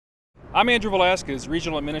I'm Andrew Velasquez,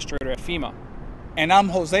 Regional Administrator at FEMA. And I'm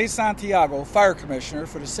Jose Santiago, Fire Commissioner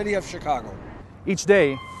for the City of Chicago. Each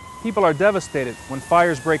day, people are devastated when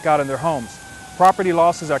fires break out in their homes. Property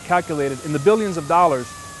losses are calculated in the billions of dollars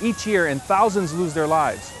each year, and thousands lose their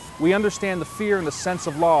lives. We understand the fear and the sense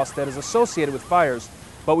of loss that is associated with fires,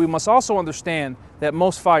 but we must also understand that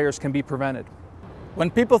most fires can be prevented.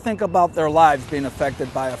 When people think about their lives being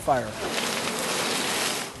affected by a fire,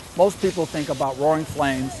 most people think about roaring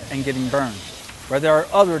flames and getting burned, but there are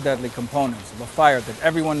other deadly components of a fire that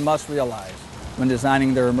everyone must realize when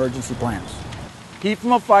designing their emergency plans. Heat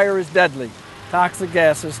from a fire is deadly. Toxic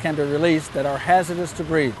gases can be released that are hazardous to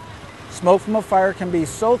breathe. Smoke from a fire can be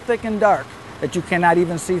so thick and dark that you cannot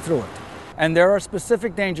even see through it. And there are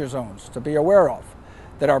specific danger zones to be aware of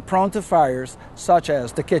that are prone to fires, such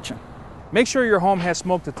as the kitchen. Make sure your home has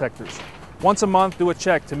smoke detectors. Once a month, do a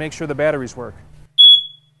check to make sure the batteries work.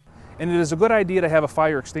 And it is a good idea to have a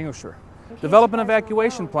fire extinguisher. Develop an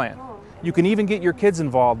evacuation plan. You can even get your kids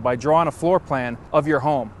involved by drawing a floor plan of your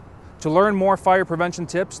home. To learn more fire prevention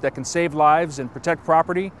tips that can save lives and protect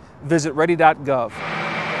property, visit ready.gov.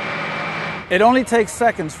 It only takes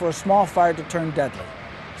seconds for a small fire to turn deadly,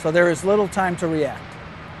 so there is little time to react.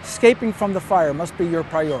 Escaping from the fire must be your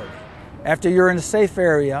priority. After you're in a safe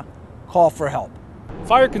area, call for help.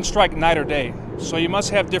 Fire can strike night or day, so you must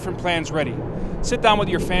have different plans ready. Sit down with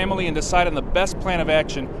your family and decide on the best plan of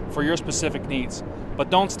action for your specific needs. But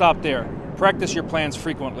don't stop there. Practice your plans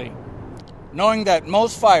frequently. Knowing that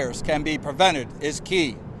most fires can be prevented is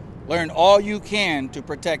key. Learn all you can to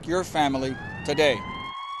protect your family today.